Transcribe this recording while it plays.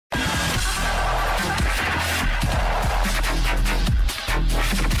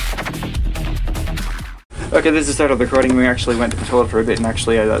Okay, this is the start of the recording. We actually went to the toilet for a bit, and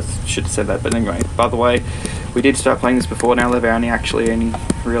actually I should have said that, but anyway. By the way, we did start playing this before. Now Lev only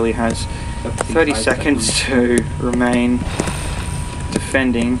really has 30 seconds to remain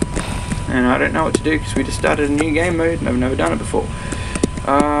defending, and I don't know what to do because we just started a new game mode and I've never done it before.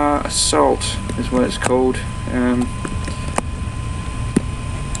 Assault is what it's called.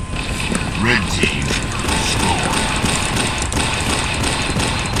 Red team.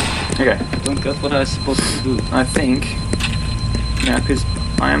 Okay. I don't get what I was supposed to do. I think now, because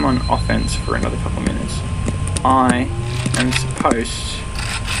I am on offense for another couple of minutes, I am supposed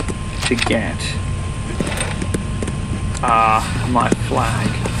to get my flag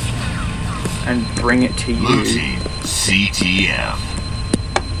and bring it to you. Blue team, CTF.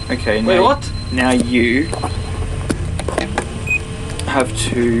 Okay. Wait, what? Now you have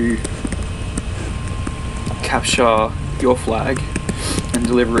to capture your flag and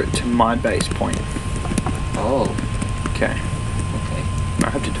deliver it to my base point. Oh. Okay. Okay. I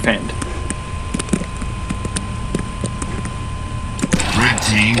have to defend. Red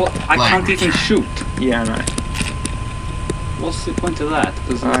team. Well, I can't even shoot. Yeah, I know. What's the point of that?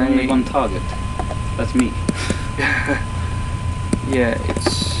 Because there's only one target. That's me. Yeah,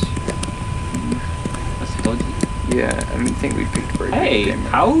 it's... That's dodgy. Yeah, I didn't think we picked very Hey, good game.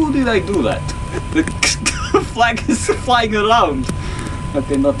 how did I do that? The flag is flying around.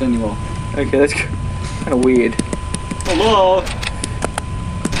 Okay, not anymore. Okay, that's kind of weird. Hello.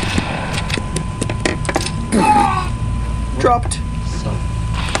 Dropped. So.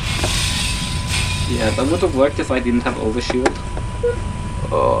 Yeah, that would have worked if I didn't have overshield.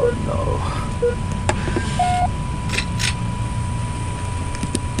 Oh no.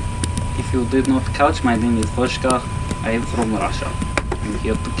 If you did not catch, my name is Voshka. I am from Russia. I'm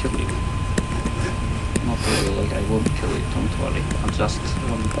here to kill you. Not really, like I won't kill you, don't worry. I'll just...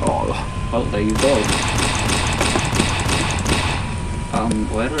 Oh, there you go.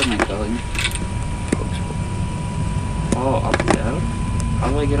 Where am I going? Oh, up there? How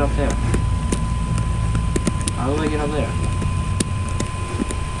do I get up there? How do I get up there?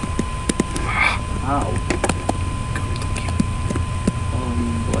 Ow.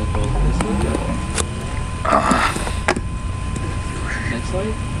 Do I go this way or... Next way?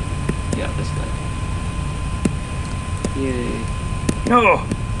 Yeah, this way. Yay. No!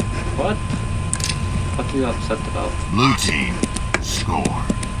 What? What are you upset about? Blue team. Score.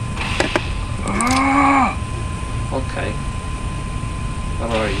 Okay.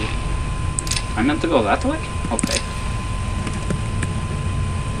 Where are you? I meant to go that way? Okay.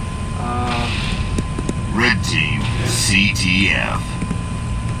 Red team. CTF.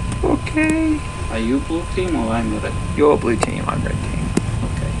 Okay. Are you blue team or I'm red? You're blue team, I'm red team.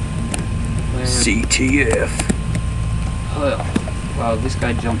 Okay. Where... CTF. Oh, wow, this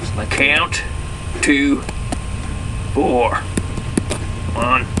guy jumps like... Count 2, 4. Come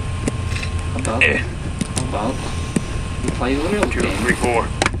on. About... How about... You play the real 2, game. 3, 4.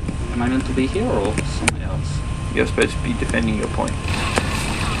 Am I meant to be here or somewhere else? You're supposed to be defending your point.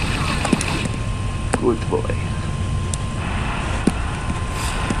 Good boy.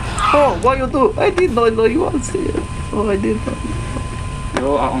 Oh, what you do? I did not know you was here. Oh, I did not.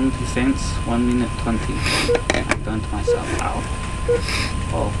 You are on defense 1 minute 20. I burnt myself out.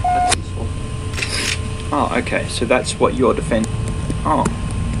 Oh, that's useful. Oh, okay. So that's what you're defending. Oh,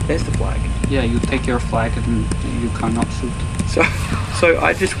 there's the flag. Yeah, you take your flag and you cannot shoot. So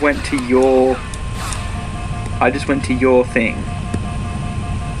I just went to your thing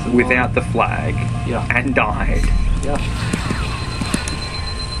without the flag. Yeah. And died. Yeah.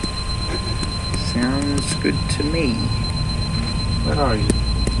 Sounds good to me. Where are you?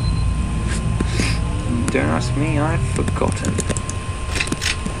 Don't ask me, I've forgotten.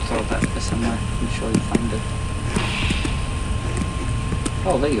 So that is somewhere. I'm sure you find it.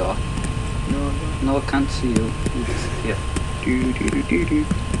 Oh, there you are. No, I can't see you. You disappear. Do do do do do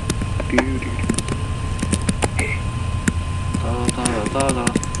do do.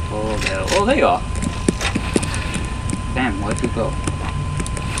 Oh, there you are. Damn, where'd you go?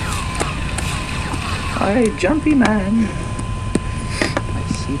 Hi, jumpy man. I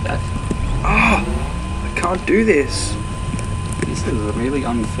see that. Oh, I can't do this. This is really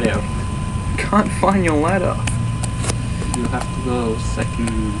unfair. Can't find your ladder. You have to go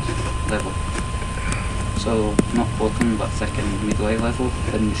second level. So, not bottom, but second midway level.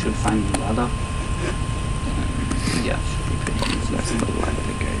 Then you should find the ladder. Yeah, should be pretty easy. That's the ladder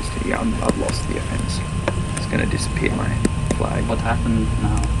that goes to. Yeah, I've lost the offense. It's gonna disappear my flag. What happened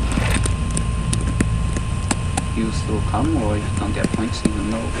now? You still come, or you don't get points even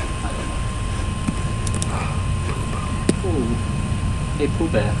though? I don't know. Ooh. Hey Pooh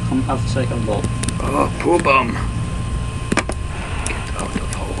Bear, come have a second look. Oh, poor bum. Get out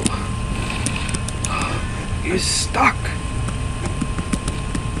of hole. He's stuck.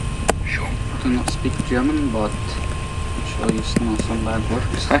 I do not speak German, but I'm sure you know some bad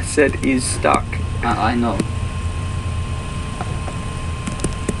words. I said he's stuck. I know.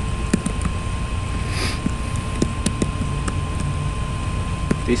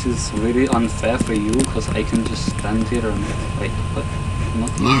 This is really unfair for you because I can just stand here and wait, but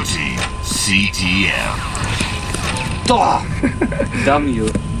not. Blue team, CTF. Oh! Damn you!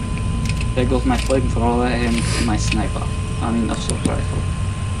 There goes my flamethrower and my sniper. I mean, assault rifle.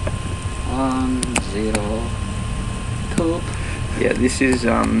 1, 0. Poop. Yeah, this is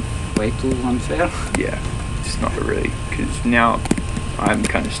Way too unfair. yeah, it's not really, because now I'm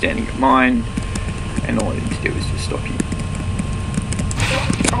kind of standing at mine, and all I need to do is just stop you.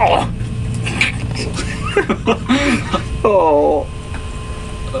 Oh! Oh!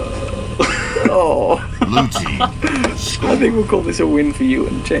 Oh! Blue team, I think we'll call this a win for you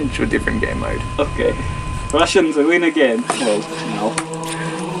and change to a different game mode. Okay. Russians win again. Well, no.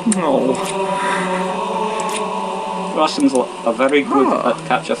 Oh. Russians are very good at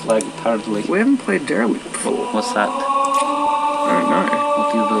capture flag, apparently. We haven't played Derelict before. What's that? I don't know.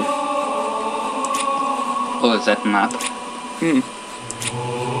 What do you do? Oh, is that map?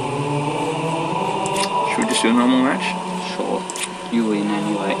 Should we just do a normal match? Sure. You win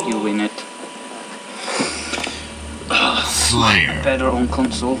anyway. You win it. Slayer. Better on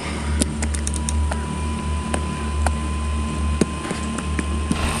console.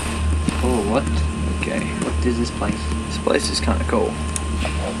 Oh, what? Okay. What is this place? This place is kind of cool.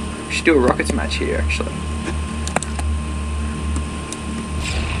 We should do a Rockets match here, actually.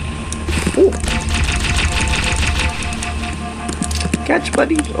 Oh! Catch,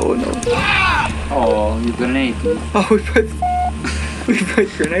 buddy! Oh no! Oh, you grenade me. Oh, we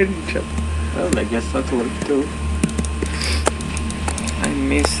both grenaded each other. Well, I guess that worked too. I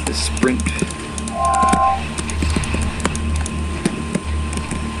missed the sprint.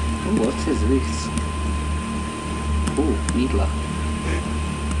 Oh, what is this? Oh, Needler.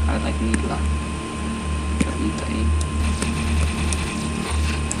 I like Needler.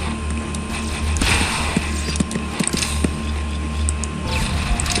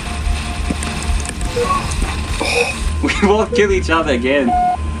 We won't kill each other again.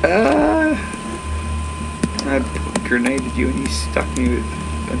 I grenaded you and you stuck me with a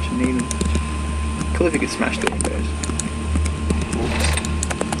bunch of needles. Cool if you could smash the windows.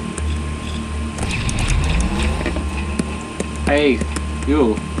 Hey,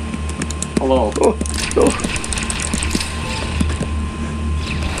 you. Hello. Oh, oh.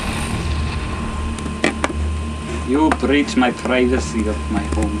 You breach my privacy of my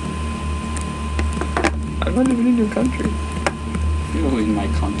home. I'm not even in your country. You in my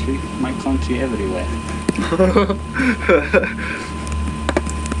country everywhere.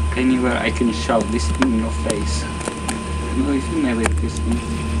 Anywhere I can shove this in your face. No, if you never kiss me.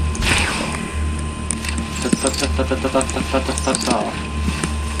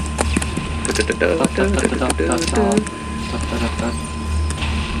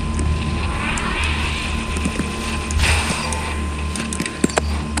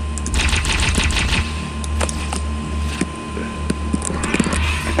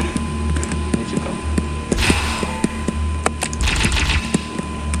 Where'd you go?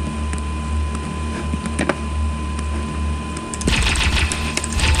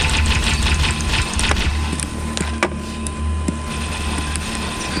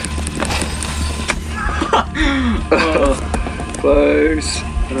 Close.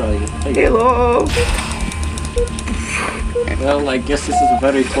 Where are you? Hey. Hello. Well, I guess this is a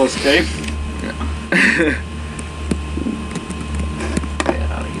very close game. Where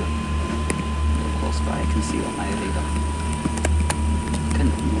are you? You're close by, I can see you on my radar. Can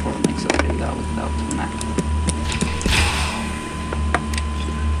more makes a radar without a map.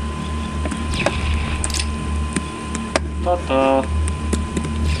 Ta-ta!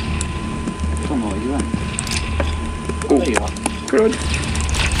 Don't know where you went. Oh, There you are. good.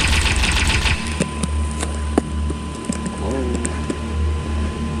 Hello.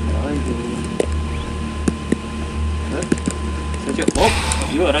 Where are you? Good. Is that you? Oh!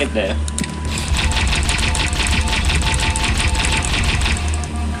 You are right there.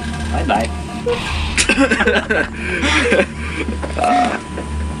 Bye-bye.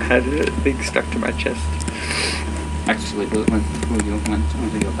 Had a thing stuck to my chest. Actually, it went through you, went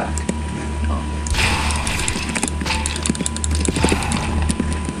onto your back.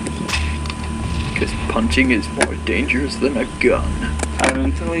 Because punching is more dangerous than a gun.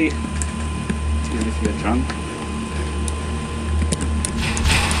 Apparently, even if you're drunk.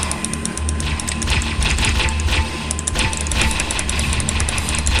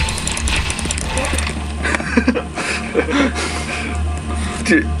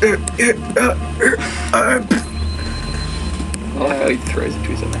 I like how he throws it to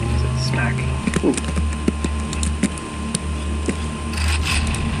his own hands at smack. Ooh.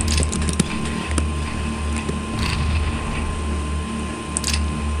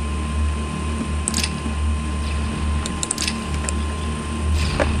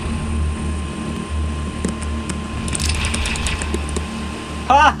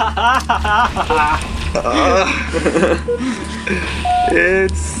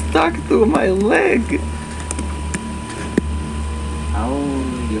 It's stuck through my leg.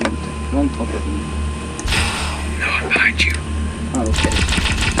 Oh, you're on top of me. No, I'm behind you. Oh, okay.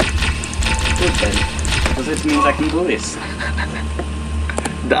 Good then. Because it means I can do this.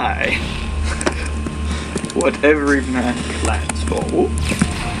 Die. Whatever man plans for. Ooh.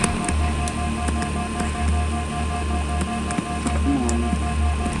 Come on.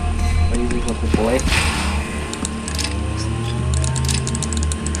 Crazy little boy.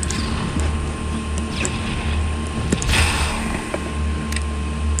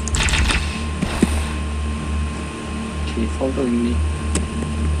 Keep following me.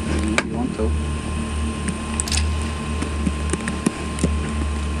 If you want to.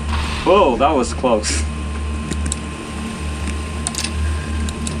 Whoa, that was close.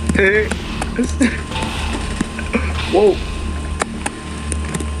 Hey. Whoa.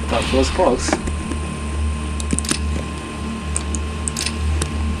 That was close.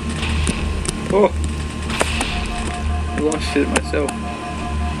 Oh. I launched it myself.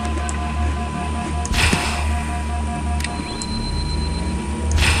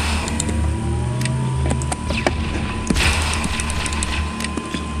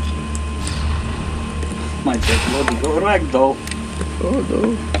 My dead body go ragdoll. Oh no.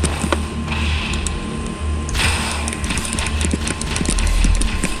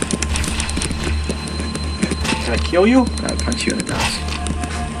 Can I kill you? I'll punch you in the nose.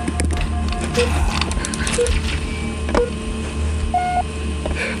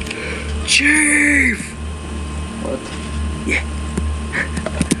 Chief! What? Yeah.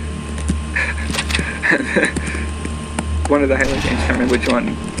 One of the Halo games, I can't remember which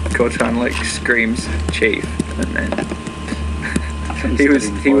one, Cortana like screams Chief, and then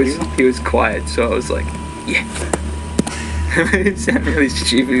he was quiet, so I was like, yeah. It sounded really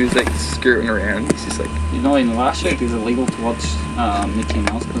stupid. He was like screwing around. He's just like, You know, in Russia it is illegal to watch Mickey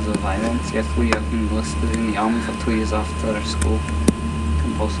Mouse because of violence, yet we have been enlisted in the army for 2 years after school.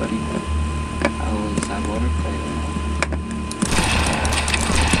 Compulsory. How does that work? I don't know.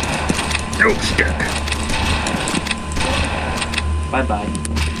 no stick. Bye bye.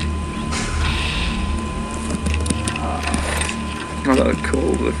 Oh, that was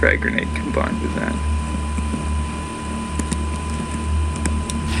cool. The frag grenade combined with that.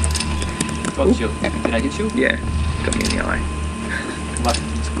 Got you. Did I hit you? Yeah, got me in the eye.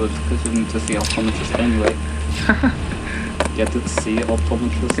 That's good, because you need to see optometrist anyway. Get to see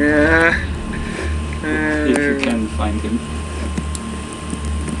optometrist Yeah. if you can find him.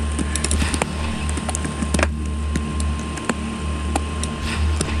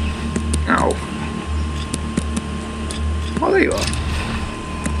 Ow. Oh, there you are.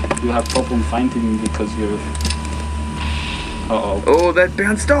 You have problem finding him because you're... Uh-oh. Oh, that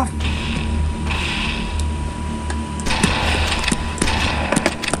bounced off.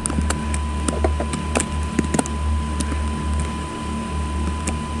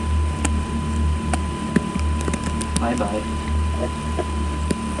 Bye bye.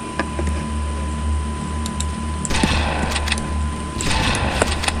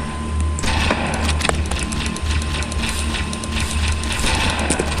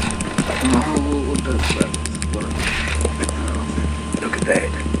 Oh, does that work? Look at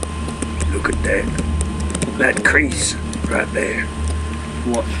that. Look at that. That crease right there.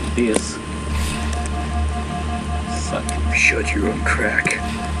 What is? Suck. Shut your own crack.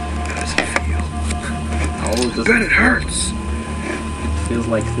 How does it feel? How does I bet it hurts. It feels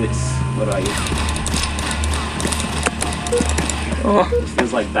like this. What are you? Oh, It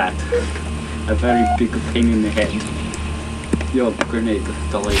feels like that. A very big pain in the head. Your grenade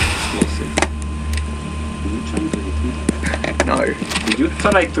delayed explosive. Are you trying to hit me? no. Did you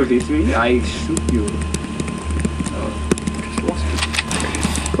try to hit me? I shoot you. Just lost it.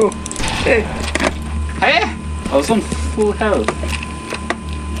 Oh, hey. Hey! I was on full health.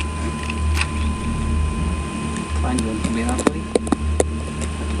 Find one to be that way.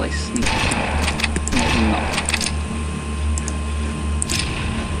 That place sneak. Maybe not.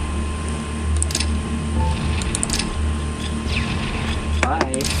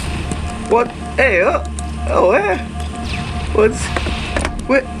 Bye. What? Hey, oh, where? What's...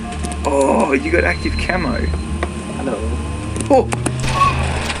 What? Oh, Oh, you got active camo. Hello. Oh,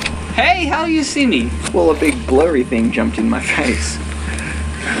 Hey, how you see me? well, a big blurry thing jumped in my face.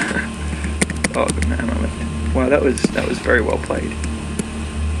 Oh, good man, I left. Wow, that was very well played.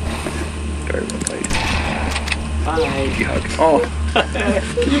 Very well played. Bye. Give you a hug. Oh,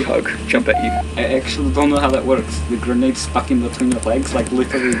 give you a hug. Jump at you. I actually don't know how that works. The grenade stuck in between your legs, like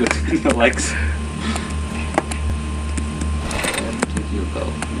literally between your legs. Where did you go?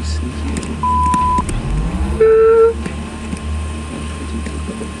 Let me see here. Where did you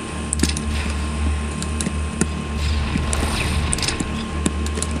go?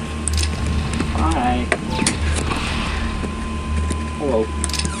 Hi. Hello.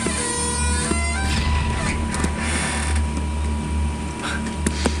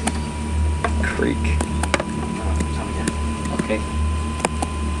 Creek. Okay.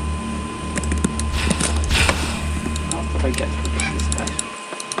 How did I get through this guy?